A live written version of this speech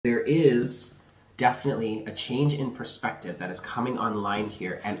There is definitely a change in perspective that is coming online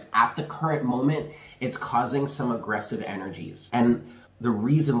here, and at the current moment it's causing some aggressive energies. And the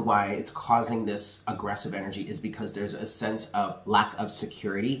reason why it's causing this aggressive energy is because there's a sense of lack of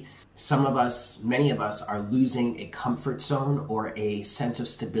security. Some of us, many of us, are losing a comfort zone or a sense of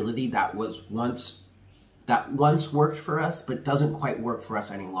stability that once worked for us, but doesn't quite work for us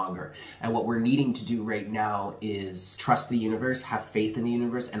any longer. And what we're needing to do right now is trust the universe, have faith in the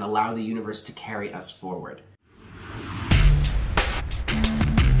universe, and allow the universe to carry us forward.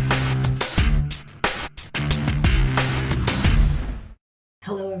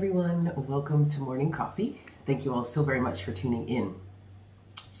 Hello everyone, welcome to Morning Coffee. Thank you all so very much for tuning in.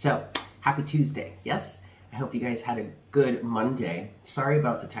 So, happy Tuesday, yes? I hope you guys had a good Monday. Sorry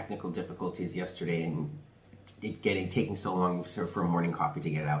about the technical difficulties yesterday and it taking so long for morning coffee to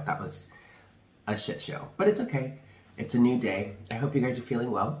get out. That was a shit show, but it's okay. It's a new day. I hope you guys are feeling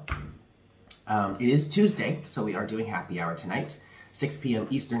well. It is Tuesday, so we are doing happy hour tonight, 6 p.m.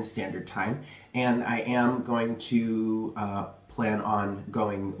 Eastern Standard Time, and I am going to plan on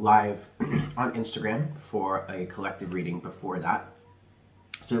going live on Instagram for a collective reading before that.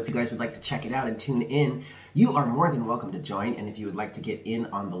 So if you guys would like to check it out and tune in, you are more than welcome to join, and if you would like to get in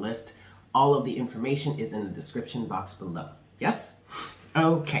on the list, all of the information is in the description box below. Yes?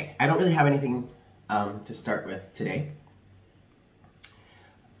 Okay, I don't really have anything to start with today.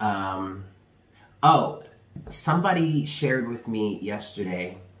 Oh, somebody shared with me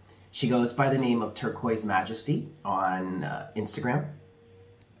yesterday. She goes by the name of Turquoise Majesty on Instagram.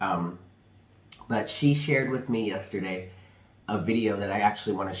 But she shared with me yesterday a video that I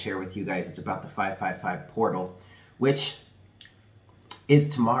actually want to share with you guys. It's about the 555 portal, which is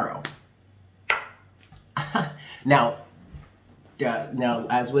tomorrow. Now,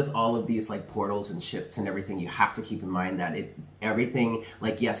 as with all of these like portals and shifts and everything, you have to keep in mind that everything,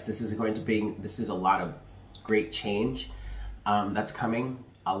 like, yes, this is a lot of great change that's coming,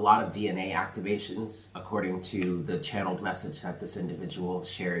 a lot of DNA activations according to the channeled message that this individual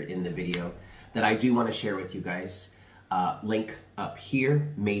shared in the video that I do want to share with you guys. Link up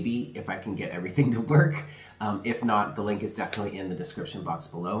here, maybe, if I can get everything to work. If not, the link is definitely in the description box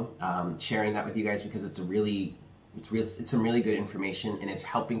below. Sharing that with you guys because it's some really good information, and it's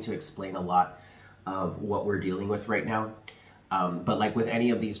helping to explain a lot of what we're dealing with right now. But like with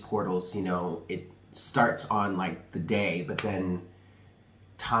any of these portals, you know, it starts on like the day, but then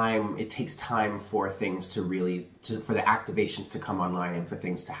it takes time for things for the activations to come online and for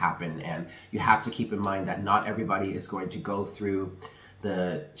things to happen. And you have to keep in mind that not everybody is going to go through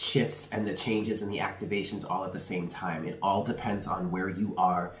the shifts and the changes and the activations all at the same time. It all depends on where you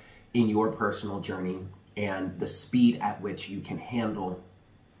are in your personal journey and the speed at which you can handle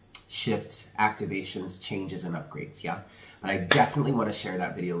shifts, activations, changes, and upgrades, yeah? But I definitely want to share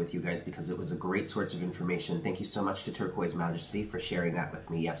that video with you guys because it was a great source of information. Thank you so much to Turquoise Majesty for sharing that with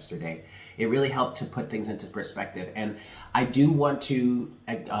me yesterday. It really helped to put things into perspective. And I do want to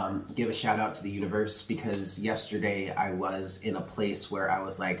give a shout out to the universe because yesterday I was in a place where I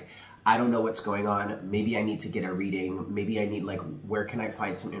was like, I don't know what's going on. Maybe I need to get a reading. Maybe I need, like, where can I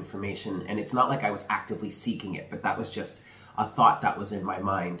find some information? And it's not like I was actively seeking it, but that was just a thought that was in my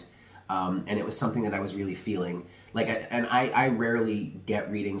mind. And it was something that I was really feeling. I rarely get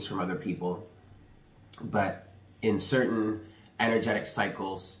readings from other people, but in certain energetic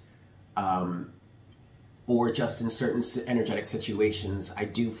cycles, or just in certain energetic situations, I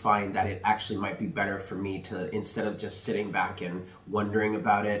do find that it actually might be better for me to, instead of just sitting back and wondering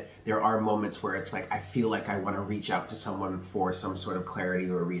about it, there are moments where it's like, I feel like I want to reach out to someone for some sort of clarity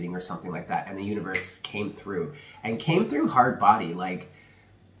or a reading or something like that. And the universe came through, and came through hard body. Like,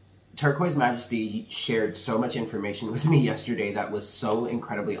 Turquoise Majesty shared so much information with me yesterday that was so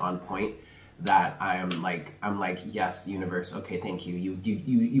incredibly on point that I'm like, yes, universe, okay, thank you.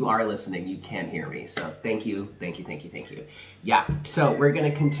 You are listening. You can hear me. So thank you. Yeah, so we're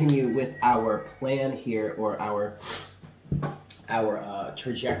gonna continue with our plan here, or our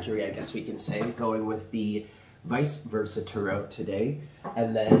trajectory, I guess we can say, going with the vice versa tarot today,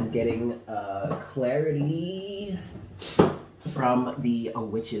 and then getting clarity from the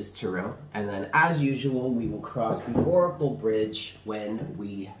Witch's Tarot, and then as usual we will cross the Oracle bridge when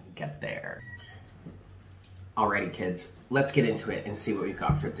we get there. Alrighty kids, let's get into it and see what we've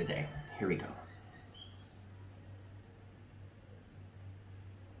got for today. Here we go.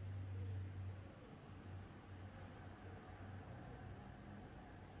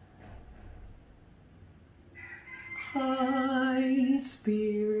 Hi,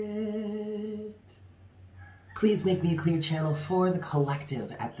 Spirit. Please make me a clear channel for the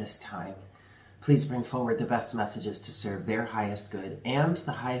collective at this time. Please bring forward the best messages to serve their highest good and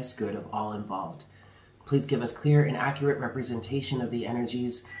the highest good of all involved. Please give us clear and accurate representation of the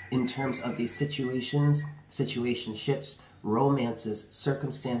energies in terms of these situations, situationships, romances,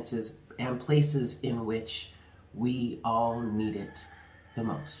 circumstances, and places in which we all need it the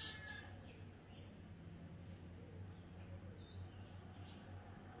most.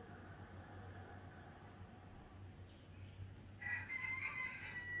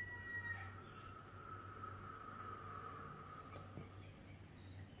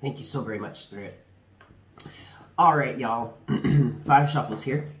 Thank you so very much, Spirit. All right, y'all. 5 shuffles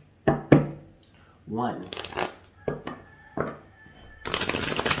here. 1.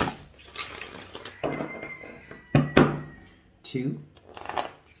 2.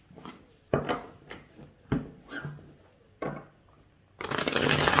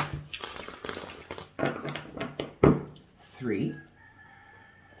 3.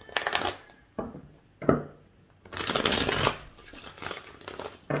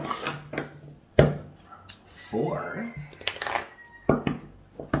 4.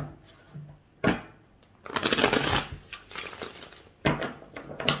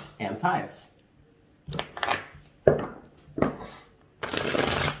 And 5.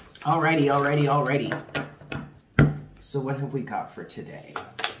 Alrighty. So what have we got for today?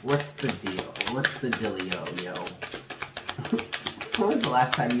 What's the deal? What's the dealio, yo? When was the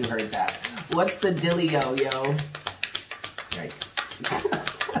last time you heard that? What's the dealio, yo? Yikes.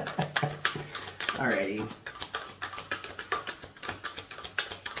 Alrighty.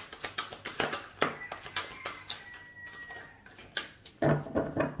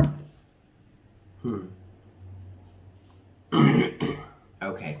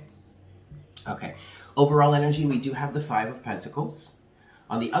 Okay. Overall energy, we do have the 5 of Pentacles.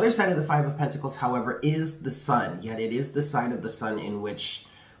 On the other side of the 5 of Pentacles, however, is the Sun. Yet it is the side of the Sun in which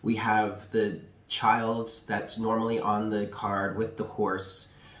we have the child that's normally on the card with the horse.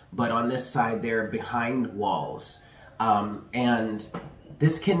 But on this side, they're behind walls. And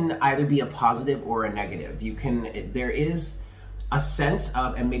this can either be a positive or a negative. There is a sense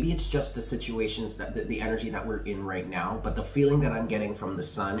of, and maybe it's just the situations that the energy that we're in right now, but the feeling that I'm getting from the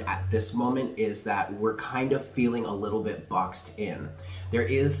Sun at this moment is that we're kind of feeling a little bit boxed in. There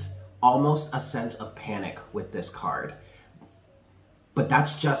is almost a sense of panic with this card, but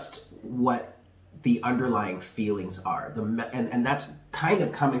that's just what the underlying feelings are. And that's kind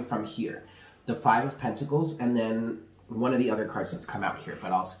of coming from here, the 5 of Pentacles, and then one of the other cards that's come out here,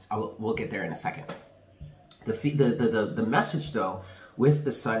 but we'll get there in a second. The message, though, with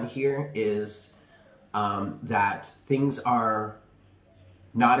the Sun here is that things are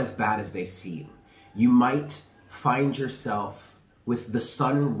not as bad as they seem. You might find yourself with the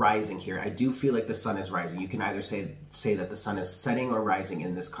Sun rising here. I do feel like the Sun is rising. You can either say that the Sun is setting or rising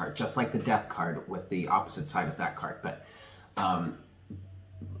in this card, just like the Death card with the opposite side of that card. But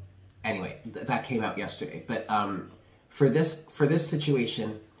anyway, that came out yesterday. But for this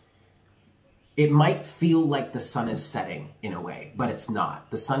situation, it might feel like the Sun is setting in a way, but it's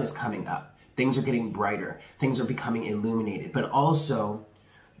not. The Sun is coming up. Things are getting brighter. Things are becoming illuminated. But also,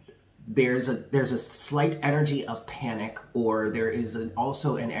 there's a slight energy of panic, or there is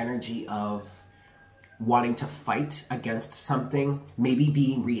also an energy of wanting to fight against something, maybe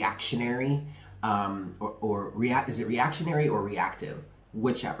being reactionary, is it reactionary or reactive?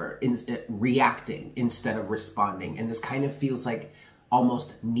 Whichever. Reacting instead of responding. And this kind of feels like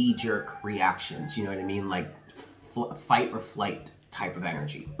almost knee-jerk reactions, you know what I mean? Like fight or flight type of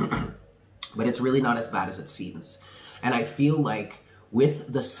energy. But it's really not as bad as it seems. And I feel like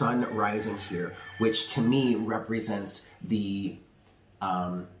with the Sun rising here, which to me represents the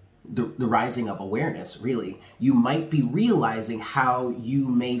rising of awareness, really, you might be realizing how you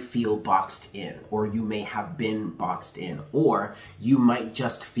may feel boxed in, or you may have been boxed in, or you might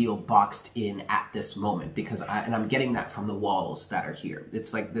just feel boxed in at this moment, because I'm getting that from the walls that are here.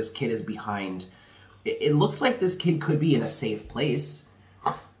 It's like this kid is behind. It looks like this kid could be in a safe place.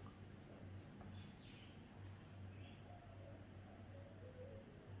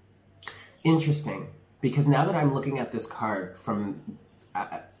 Interesting, because now that I'm looking at this card from...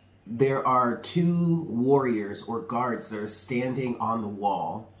 there are 2 warriors or guards that are standing on the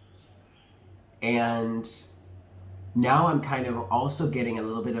wall, and now I'm kind of also getting a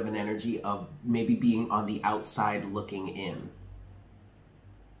little bit of an energy of maybe being on the outside looking in.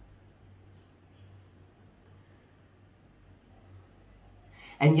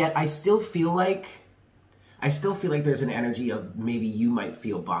 And yet I still feel like there's an energy of maybe you might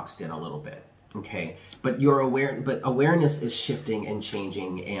feel boxed in a little bit. Okay, but awareness is shifting and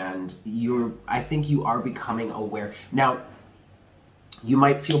changing, and I think you are becoming aware. Now, You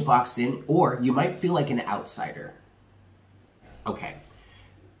might feel boxed in, or you might feel like an outsider. Okay.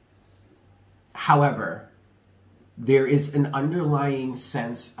 However, there is an underlying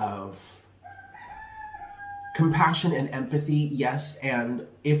sense of compassion and empathy, yes, and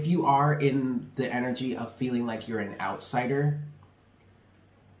if you are in the energy of feeling like you're an outsider,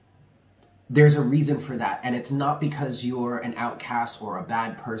 there's a reason for that, and it's not because you're an outcast or a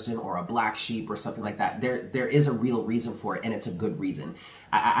bad person or a black sheep or something like that. There is a real reason for it, and it's a good reason.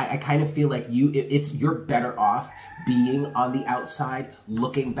 I kind of feel like you're better off being on the outside,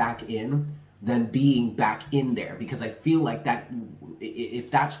 looking back in, than being back in there, because I feel like that if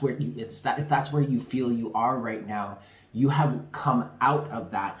that's where you feel you are right now, you have come out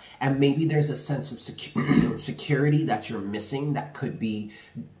of that, and maybe there's a sense of security that you're missing that could be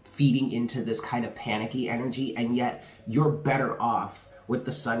feeding into this kind of panicky energy, and yet you're better off with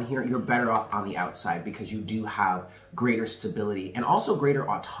the sun here. You're better off on the outside because you do have greater stability and also greater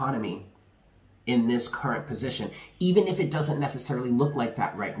autonomy in this current position, even if it doesn't necessarily look like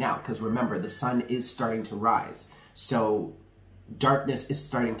that right now, because remember, the sun is starting to rise, so darkness is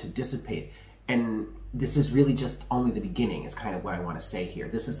starting to dissipate, and this is really just only the beginning is kind of what I want to say here.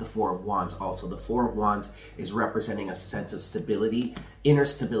 This is the Four of Wands also. The Four of Wands is representing a sense of stability, inner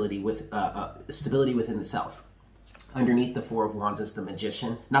stability, with stability within the self. Underneath the Four of Wands is the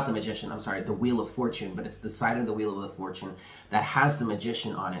Magician, not the Magician, I'm sorry, the Wheel of Fortune, but it's the side of the Wheel of the Fortune that has the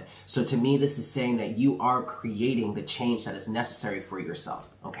Magician on it. So to me, this is saying that you are creating the change that is necessary for yourself,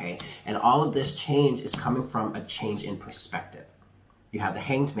 okay? And all of this change is coming from a change in perspective. You have the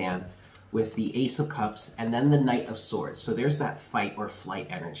Hanged Man with the Ace of Cups, and then the Knight of Swords. So there's that fight or flight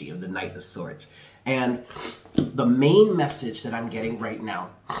energy of the Knight of Swords. And the main message that I'm getting right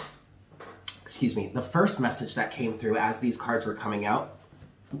now, excuse me, the first message that came through as these cards were coming out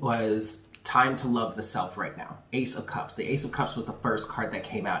was time to love the self right now. Ace of Cups. The Ace of Cups was the first card that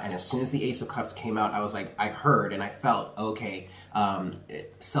came out, and as soon as the Ace of Cups came out, I was like, I heard and I felt, okay,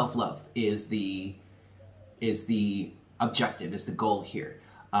 self-love is the objective, is the goal here.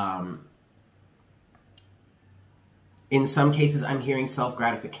 In some cases, I'm hearing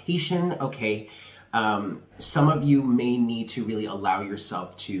self-gratification. Okay, some of you may need to really allow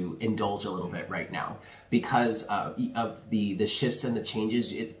yourself to indulge a little bit right now because of the shifts and the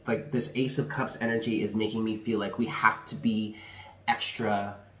changes. Like this Ace of Cups energy is making me feel like we have to be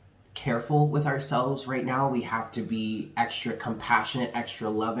extra careful with ourselves right now. We have to be extra compassionate, extra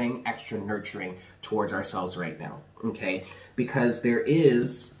loving, extra nurturing towards ourselves right now, okay? Because there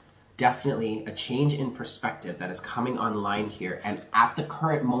is definitely a change in perspective that is coming online here, and at the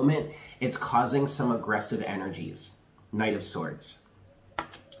current moment it's causing some aggressive energies. Knight of Swords.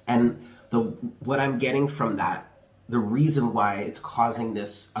 And what I'm getting from that, the reason why it's causing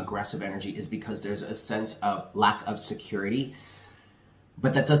this aggressive energy is because there's a sense of lack of security,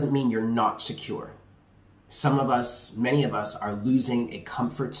 but that doesn't mean you're not secure. Some of us, many of us, are losing a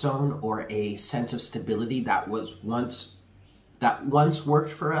comfort zone or a sense of stability that once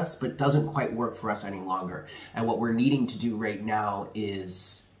worked for us, but doesn't quite work for us any longer. And what we're needing to do right now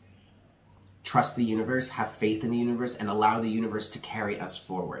is trust the universe, have faith in the universe, and allow the universe to carry us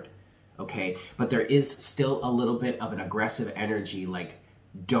forward, okay? But there is still a little bit of an aggressive energy, like,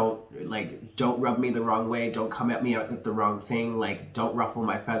 don't rub me the wrong way, don't come at me with the wrong thing, like, don't ruffle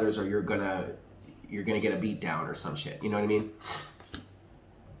my feathers or you're gonna get a beat down or some shit, you know what I mean?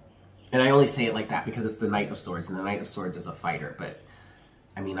 And I only say it like that because it's the Knight of Swords, and the Knight of Swords is a fighter, but,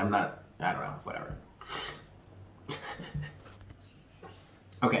 I mean, I don't know, whatever.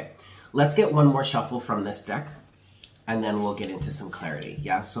 Okay, let's get one more shuffle from this deck, and then we'll get into some clarity,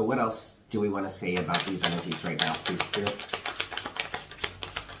 yeah? So what else do we want to say about these energies right now, please, Spirit?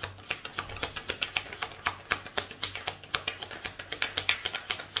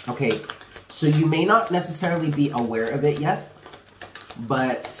 Okay, so you may not necessarily be aware of it yet,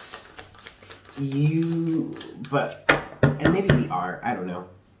 and maybe we are, I don't know.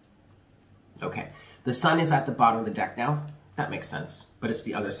 Okay, the sun is at the bottom of the deck now. That makes sense, but it's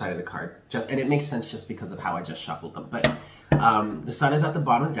the other side of the card. And it makes sense just because of how I just shuffled them. But the sun is at the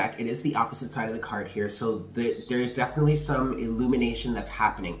bottom of the deck. It is the opposite side of the card here, so there is definitely some illumination that's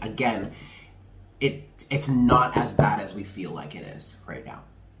happening. Again, it's not as bad as we feel like it is right now.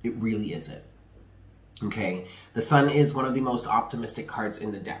 It really isn't. Okay, the sun is one of the most optimistic cards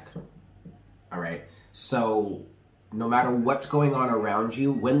in the deck. All right, so no matter what's going on around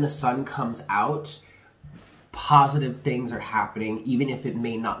you, when the sun comes out, positive things are happening, even if it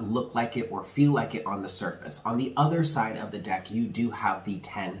may not look like it or feel like it on the surface. On the other side of the deck, you do have the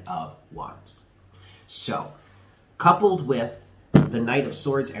Ten of Wands. So, coupled with the Knight of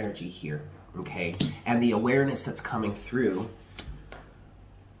Swords energy here, okay, and the awareness that's coming through,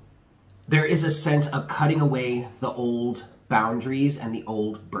 there is a sense of cutting away the old boundaries and the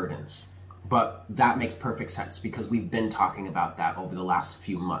old burdens. But that makes perfect sense because we've been talking about that over the last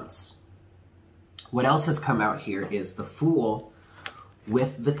few months. What else has come out here is the Fool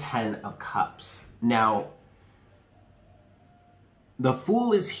with the 10 of Cups. Now, the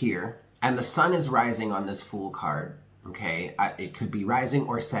Fool is here, and the sun is rising on this Fool card, okay? It could be rising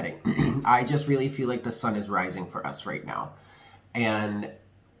or setting. I just really feel like the sun is rising for us right now. And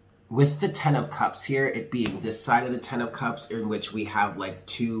with the 10 of Cups here, it being this side of the 10 of Cups, in which we have like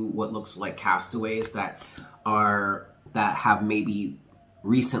two, what looks like castaways that have maybe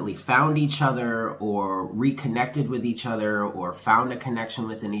recently found each other or reconnected with each other or found a connection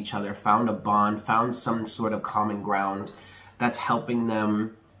within each other, found a bond, found some sort of common ground that's helping their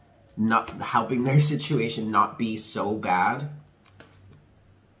situation not be so bad,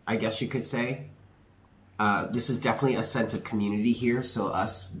 I guess you could say. This is definitely a sense of community here, so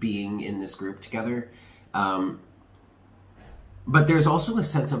us being in this group together. But there's also a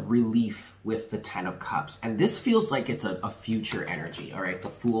sense of relief with the 10 of Cups. And this feels like it's a future energy, all right?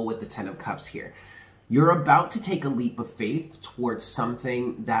 The Fool with the 10 of Cups here. You're about to take a leap of faith towards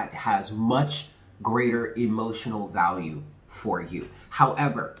something that has much greater emotional value for you.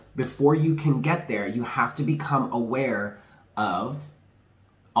 However, before you can get there, you have to become aware of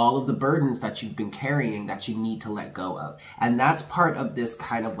all of the burdens that you've been carrying that you need to let go of. And that's part of this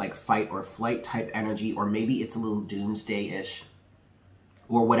kind of like fight or flight type energy, or maybe it's a little doomsday-ish,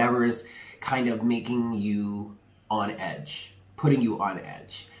 or whatever is kind of making you on edge, putting you on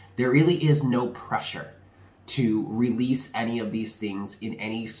edge. There really is no pressure to release any of these things in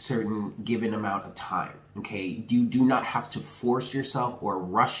any certain given amount of time, okay? You do not have to force yourself or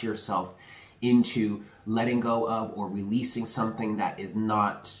rush yourself into letting go of or releasing something that you're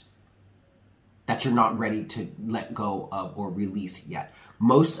not ready to let go of or release yet.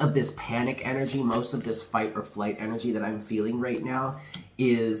 Most of this panic energy, most of this fight or flight energy that I'm feeling right now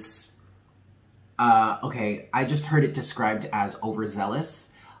is, okay, I just heard it described as overzealous.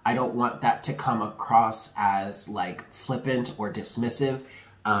 I don't want that to come across as like flippant or dismissive.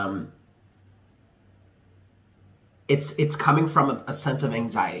 It's coming from a sense of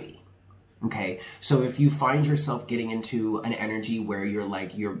anxiety. Okay, so if you find yourself getting into an energy where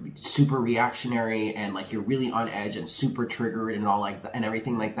you're super reactionary and like you're really on edge and super triggered and all like that and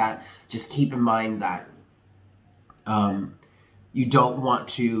everything like that, just keep in mind that you don't want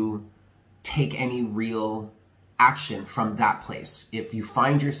to take any real action from that place. If you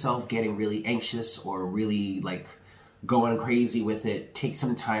find yourself getting really anxious or really like going crazy with it, take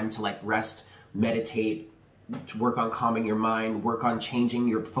some time to like rest, meditate, to work on calming your mind, work on changing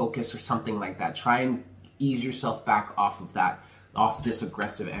your focus or something like that. Try and ease yourself back off of that, off this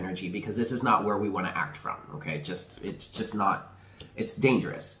aggressive energy, because this is not where we want to act from, okay? It's just not, it's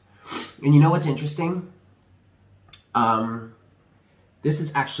dangerous. And you know what's interesting? This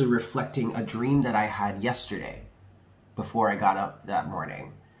is actually reflecting a dream that I had yesterday before I got up that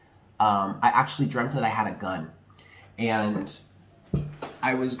morning. I actually dreamt that I had a gun, and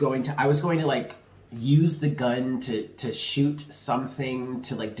I was going to like use the gun to shoot something,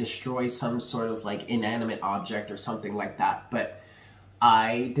 to like destroy some sort of like inanimate object or something like that. But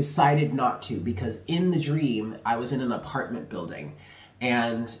I decided not to, because in the dream I was in an apartment building,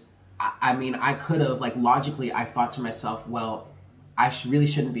 and I mean, I could have, like, logically I thought to myself, well, I really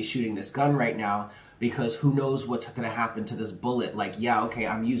shouldn't be shooting this gun right now, because who knows what's going to happen to this bullet. Like, yeah, okay,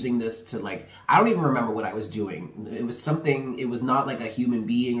 I'm using this to, like, I don't even remember what I was doing. It was something, it was not like a human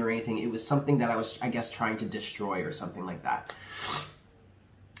being or anything. It was something that I was, I guess, trying to destroy or something like that.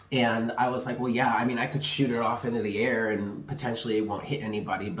 And I was like, well, yeah, I mean, I could shoot it off into the air and potentially it won't hit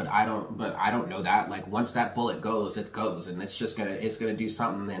anybody, but I don't know that. Like, once that bullet goes, it goes, and it's gonna do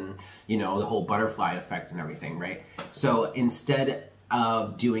something, and, you know, the whole butterfly effect and everything, right? So instead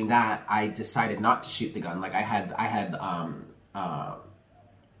of doing that, I decided not to shoot the gun. Like, I had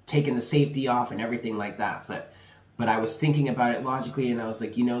taken the safety off and everything like that, but I was thinking about it logically, and I was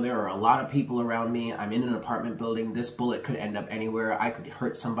like, you know, there are a lot of people around me. I'm in an apartment building. This bullet could end up anywhere. I could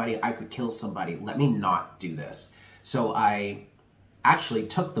hurt somebody. I could kill somebody. Let me not do this. So I actually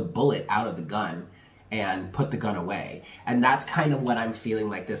took the bullet out of the gun and put the gun away. And that's kind of what I'm feeling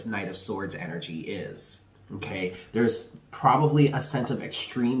like this Knight of Swords energy is. Okay, there's probably a sense of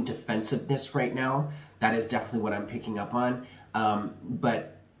extreme defensiveness right now. That is definitely what I'm picking up on.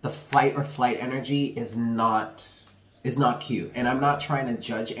 But the fight or flight energy is not cute. And I'm not trying to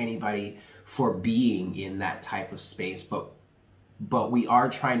judge anybody for being in that type of space, but we are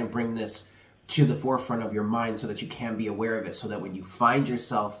trying to bring this to the forefront of your mind so that you can be aware of it, so that when you find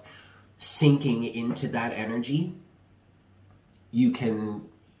yourself sinking into that energy, you can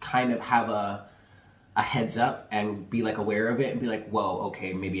kind of have a heads up and be like aware of it and be like, whoa,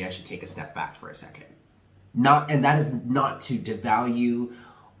 okay, maybe I should take a step back for a second. And that is not to devalue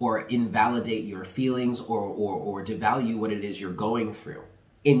or invalidate your feelings or devalue what it is you're going through.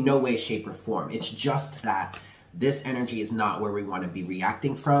 In no way, shape, or form. It's just that this energy is not where we want to be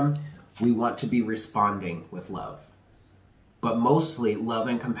reacting from. We want to be responding with love. But mostly love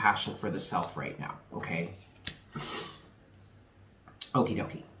and compassion for the self right now, okay? Okie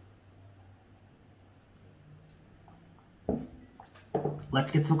dokie.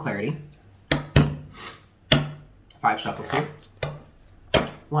 Let's get some clarity. 5 shuffles here.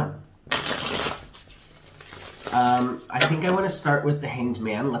 1. I think I want to start with the Hanged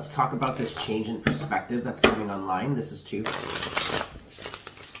Man. Let's talk about this change in perspective that's coming online. This is 2.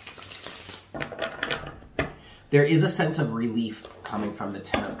 There is a sense of relief coming from the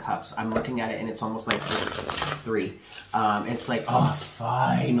 10 of Cups. I'm looking at it and it's almost like 3. It's like, oh,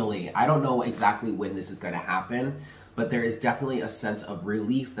 finally. I don't know exactly when this is going to happen, but there is definitely a sense of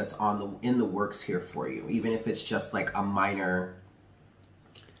relief that's in the works here for you. Even if it's just like a minor,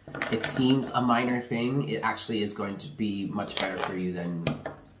 it seems a minor thing, it actually is going to be much better for you than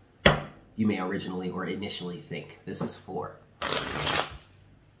you may originally or initially think. This is 4.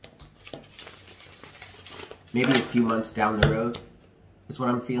 Maybe a few months down the road is what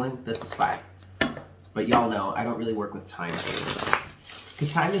I'm feeling. This is 5. But y'all know, I don't really work with time here.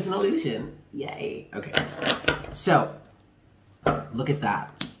 Because time is an illusion. Yay. Okay. So, look at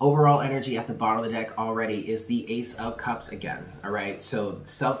that. Overall energy at the bottom of the deck already is the Ace of Cups again. All right. So,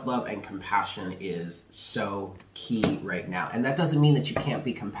 self-love and compassion is so key right now. And that doesn't mean that you can't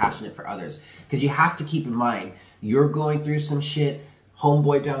be compassionate for others. Because you have to keep in mind, you're going through some shit.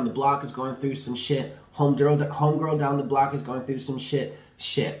 Homeboy down the block is going through some shit. Homegirl down the block is going through some shit.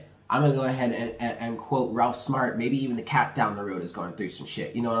 I'm going to go ahead and quote Ralph Smart. Maybe even the cat down the road is going through some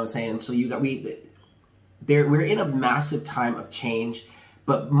shit. You know what I'm saying? So we're in a massive time of change.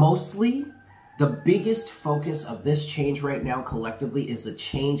 But mostly, the biggest focus of this change right now collectively is a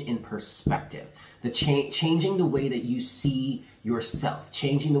change in perspective. Changing the way that you see yourself.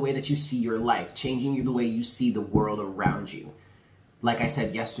 Changing the way that you see your life. Changing the way you see the world around you. Like I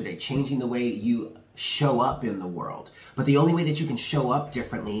said yesterday, changing the way you show up in the world. But the only way that you can show up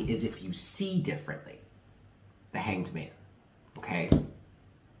differently is if you see differently. The Hanged Man. Okay?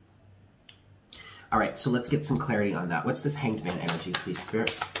 All right, so let's get some clarity on that. What's this Hanged Man energy, please,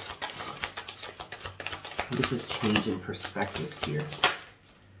 Spirit? What is this change in perspective here?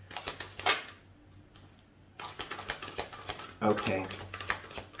 Okay.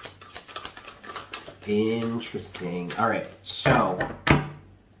 Interesting. All right, so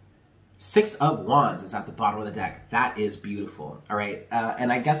 6 of Wands is at the bottom of the deck. That is beautiful. All right,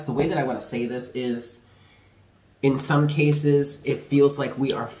 and I guess the way that I want to say this is, in some cases, it feels like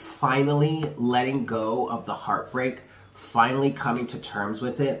we are finally letting go of the heartbreak, finally coming to terms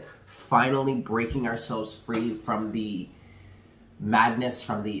with it, finally breaking ourselves free from the madness,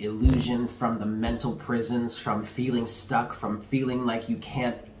 from the illusion, from the mental prisons, from feeling stuck, from feeling like you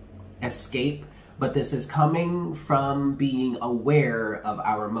can't escape. But this is coming from being aware of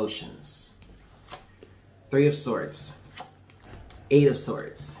our emotions. 3 of Swords, 8 of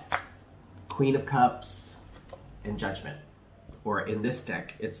Swords, Queen of Cups, and Judgment. Or in this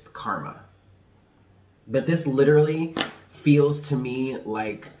deck, it's Karma. But this literally feels to me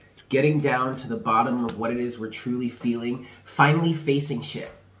like getting down to the bottom of what it is we're truly feeling, finally facing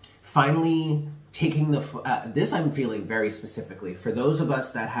shit, finally taking this I'm feeling very specifically. For those of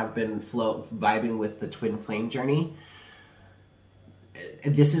us that have been vibing with the twin flame journey,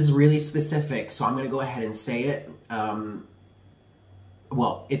 this is really specific, so I'm going to go ahead and say it.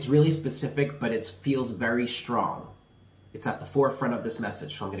 Well, it's really specific, but it feels very strong. It's at the forefront of this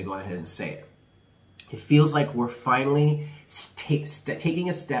message, so I'm going to go ahead and say it. It feels like we're finally taking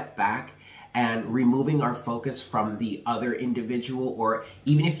a step back and removing our focus from the other individual, or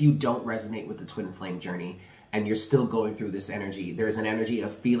even if you don't resonate with the twin flame journey and you're still going through this energy, there's an energy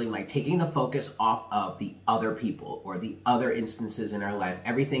of feeling like taking the focus off of the other people or the other instances in our life,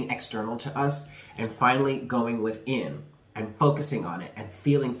 everything external to us, and finally going within and focusing on it and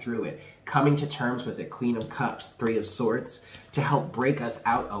feeling through it, coming to terms with it. Queen of Cups, 3 of Swords, to help break us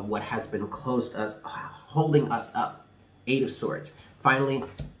out of what has been holding us up. 8 of Swords, finally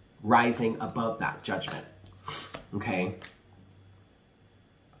rising above that. Judgment. Okay?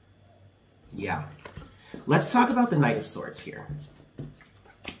 Yeah. Let's talk about the Knight of Swords here,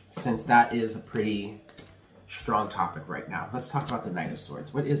 since that is a pretty strong topic right now. Let's talk about the Knight of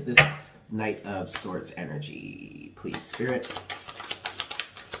Swords. What is this Knight of Swords energy, please, Spirit?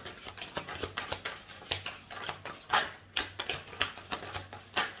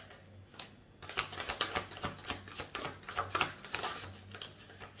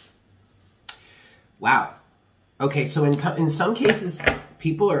 Wow. Okay, so in some cases,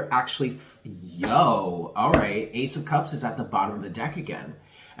 people are actually, all right, Ace of Cups is at the bottom of the deck again.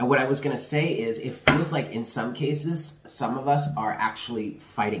 And what I was going to say is, it feels like in some cases, some of us are actually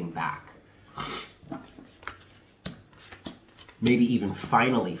fighting back. Maybe even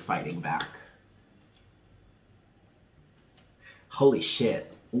finally fighting back. Holy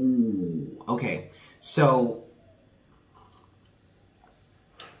shit. Ooh, okay. So,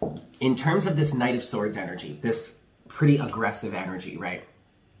 in terms of this Knight of Swords energy, this pretty aggressive energy, right?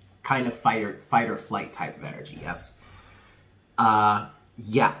 Kind of fight or flight type of energy, yes?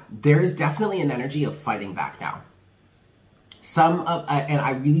 Yeah, there's definitely an energy of fighting back now. And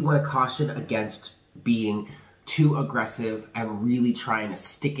I really want to caution against being too aggressive and really trying to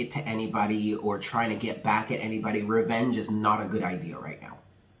stick it to anybody or trying to get back at anybody. Revenge is not a good idea right now.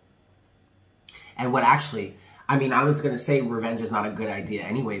 And what actually, I mean, I was going to say revenge is not a good idea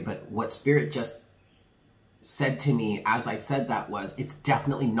anyway, but what Spirit just said to me as I said that was, it's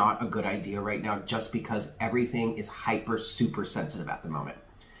definitely not a good idea right now just because everything is hyper super sensitive at the moment.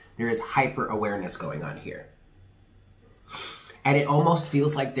 There is hyper awareness going on here. And it almost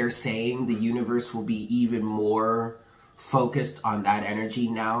feels like they're saying the universe will be even more focused on that energy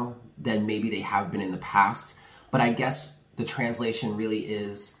now than maybe they have been in the past. But I guess the translation really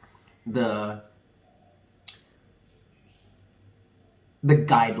is the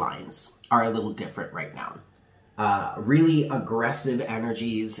guidelines are a little different right now. Really aggressive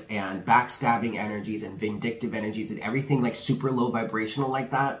energies and backstabbing energies and vindictive energies and everything like super low vibrational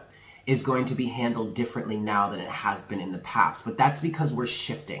like that is going to be handled differently now than it has been in the past. But that's because we're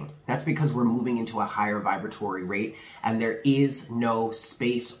shifting. That's because we're moving into a higher vibratory rate and there is no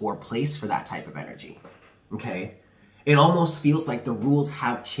space or place for that type of energy. Okay? It almost feels like the rules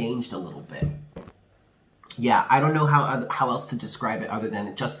have changed a little bit. Yeah, I don't know how else to describe it other than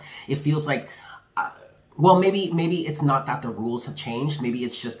it feels like, well, maybe it's not that the rules have changed. Maybe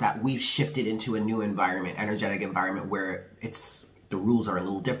it's just that we've shifted into a new environment, energetic environment where the rules are a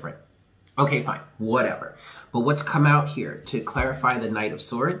little different. Okay, fine, whatever. But what's come out here to clarify the Knight of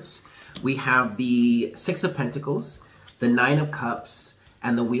Swords? We have the Six of Pentacles, the Nine of Cups,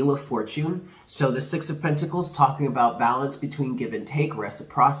 and the Wheel of Fortune. So the Six of Pentacles talking about balance between give and take,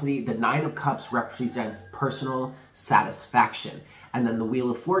 reciprocity. The Nine of Cups represents personal satisfaction. And then the Wheel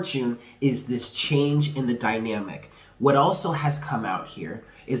of Fortune is this change in the dynamic. What also has come out here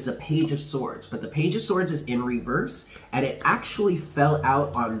is the Page of Swords. But the Page of Swords is in reverse, and it actually fell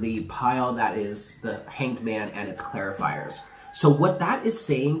out on the pile that is the Hanged Man and its clarifiers. So what that is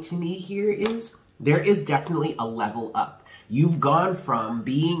saying to me here is there is definitely a level up. You've gone from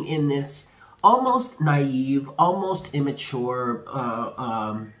being in this almost naive, almost immature,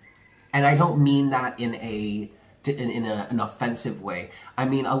 and I don't mean that in an offensive way. I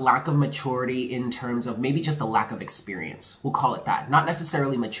mean a lack of maturity in terms of maybe just a lack of experience. We'll call it that. Not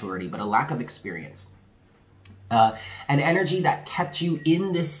necessarily maturity, but a lack of experience. An energy that kept you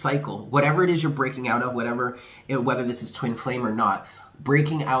in this cycle, whatever it is you're breaking out of, whether this is twin flame or not,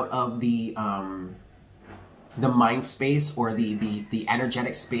 breaking out of the mind space or the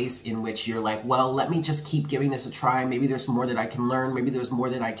energetic space in which you're like, well, let me just keep giving this a try. Maybe there's more that I can learn. Maybe there's more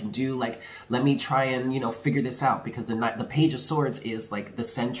that I can do. Like, let me try and, figure this out. Because the Page of Swords is like the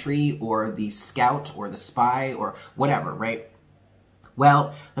sentry or the scout or the spy or whatever, right?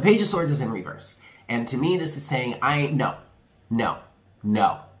 Well, the Page of Swords is in reverse. And to me, this is saying, no.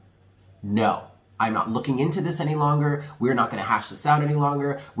 I'm not looking into this any longer. We're not going to hash this out any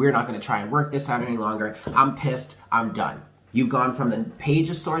longer. We're not going to try and work this out any longer. I'm pissed. I'm done. You've gone from the Page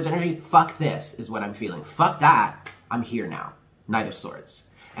of Swords energy. Fuck this is what I'm feeling. Fuck that. I'm here now. Knight of Swords.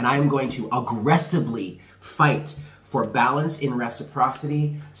 And I am going to aggressively fight for balance in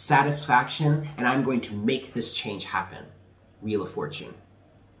reciprocity, satisfaction, and I'm going to make this change happen. Wheel of Fortune.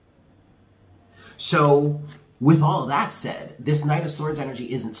 So, with all that said, this Knight of Swords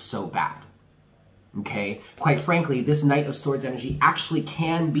energy isn't so bad. Okay? Quite frankly, this Knight of Swords energy actually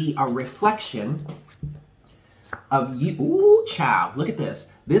can be a reflection of you. Ooh, child, look at this.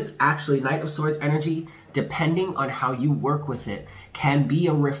 This actually, Knight of Swords energy, depending on how you work with it, can be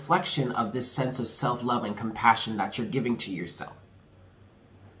a reflection of this sense of self-love and compassion that you're giving to yourself.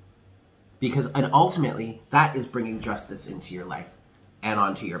 And ultimately, that is bringing justice into your life and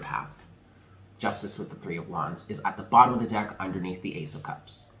onto your path. Justice with the Three of Wands is at the bottom of the deck underneath the Ace of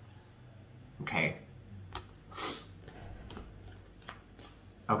Cups. Okay?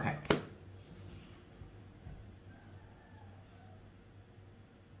 Okay.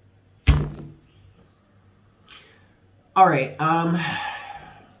 All right, I'm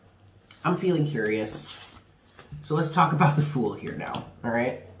feeling curious. So let's talk about the Fool here now, all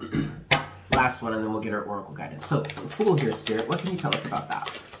right? last one, and then we'll get our oracle guidance. So, Fool here, Spirit, what can you tell us about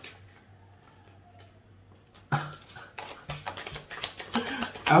that?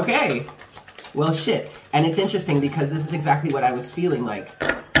 Okay. Well, shit. And it's interesting because this is exactly what I was feeling like.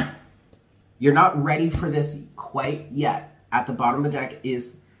 You're not ready for this quite yet. At the bottom of the deck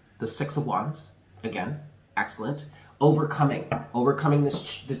is the Six of Wands. Again, excellent. Overcoming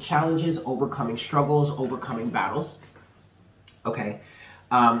the challenges, overcoming struggles, overcoming battles. Okay.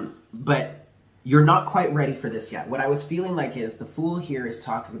 But you're not quite ready for this yet. What I was feeling like is the Fool here is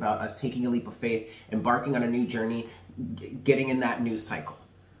talking about us taking a leap of faith, embarking on a new journey, getting in that new cycle.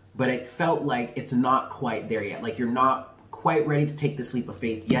 But it felt like it's not quite there yet. Like you're not quite ready to take this leap of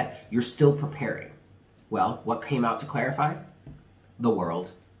faith yet. You're still preparing. Well, what came out to clarify? The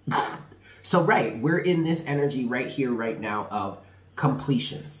world. So right, we're in this energy right here, right now of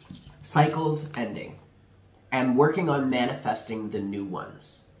completions, cycles ending, and working on manifesting the new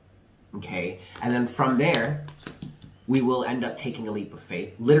ones. Okay? And then from there, we will end up taking a leap of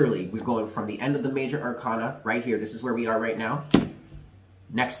faith. Literally, we're going from the end of the major arcana right here. This is where we are right now.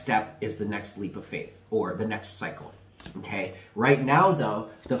 Next step is the next leap of faith or the next cycle. Okay? Right now, though,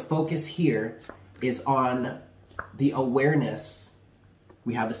 the focus here is on the awareness.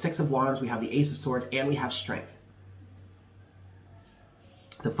 We have the Six of Wands, we have the Ace of Swords, and we have strength.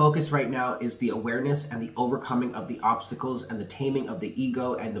 The focus right now is the awareness and the overcoming of the obstacles and the taming of the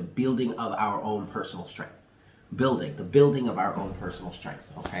ego and the building of our own personal strength. The building of our own personal strength,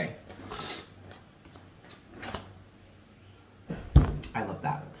 okay? I love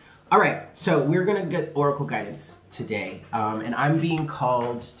that. All right, so we're going to get oracle guidance today, and I'm being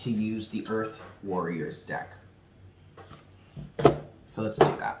called to use the Earth Warriors deck. So let's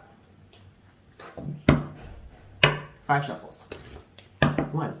do that. 5 shuffles.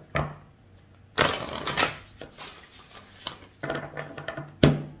 1.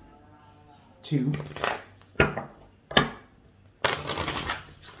 2.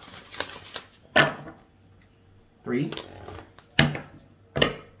 3.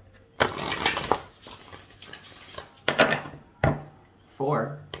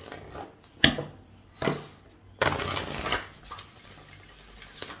 4.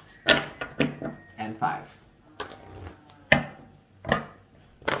 And 5.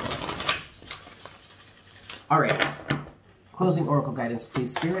 All right. Closing oracle guidance,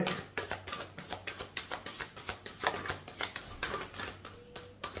 please, Spirit.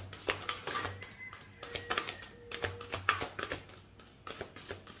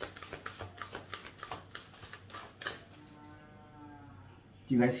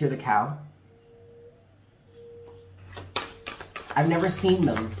 Do you guys hear the cow? I've never seen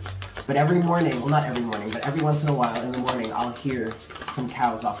them, but every morning, well, not every morning, but every once in a while in the morning, I'll hear some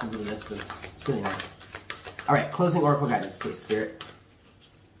cows off in the distance. It's really nice. All right, closing oracle guidance, please, Spirit.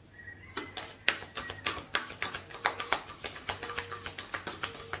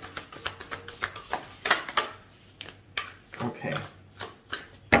 Okay.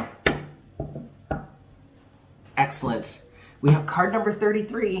 Excellent. We have card number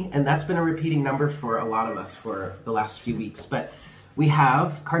 33, and that's been a repeating number for a lot of us for the last few weeks. But we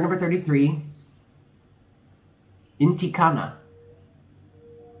have card number 33, Intikana.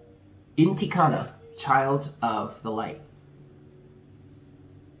 Intikana, child of the light.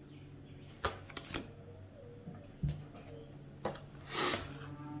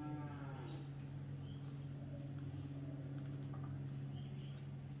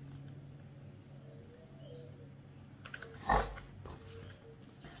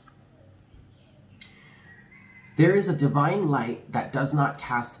 There is a divine light that does not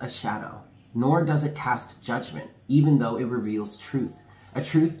cast a shadow, nor does it cast judgment, even though it reveals truth, a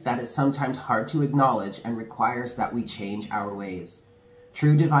truth that is sometimes hard to acknowledge and requires that we change our ways.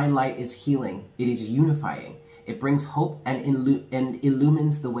 True divine light is healing, it is unifying, it brings hope and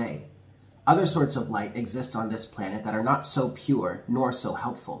illumines the way. Other sorts of light exist on this planet that are not so pure nor so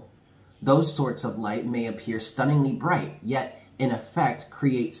helpful. Those sorts of light may appear stunningly bright, yet in effect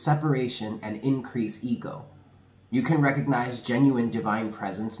create separation and increase ego. You can recognize genuine divine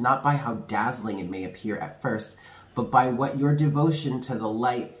presence not by how dazzling it may appear at first, but by what your devotion to the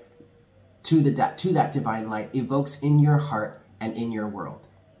light, to that divine light evokes in your heart and in your world.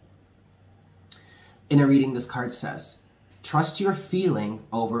 In a reading, this card says, trust your feeling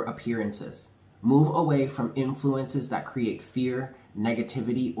over appearances. Move away from influences that create fear,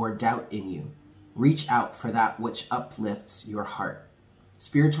 negativity, or doubt in you. Reach out for that which uplifts your heart.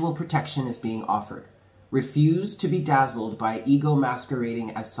 Spiritual protection is being offered. Refuse to be dazzled by ego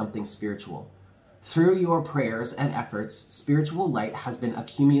masquerading as something spiritual. Through your prayers and efforts, spiritual light has been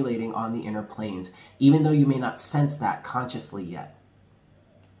accumulating on the inner planes, even though you may not sense that consciously yet.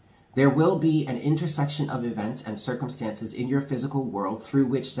 There will be an intersection of events and circumstances in your physical world through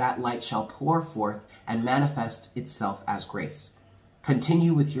which that light shall pour forth and manifest itself as grace.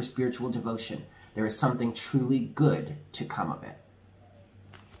 Continue with your spiritual devotion. There is something truly good to come of it.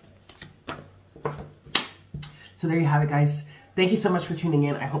 So there you have it, guys. Thank you so much for tuning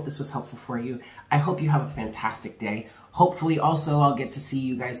in. I hope this was helpful for you. I hope you have a fantastic day. Hopefully, also, I'll get to see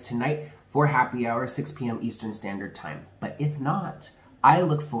you guys tonight for happy hour, 6 p.m. Eastern Standard Time. But if not, I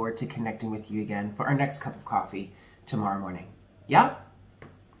look forward to connecting with you again for our next cup of coffee tomorrow morning. Yeah?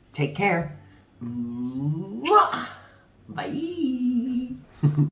 Take care. Mwah! Bye.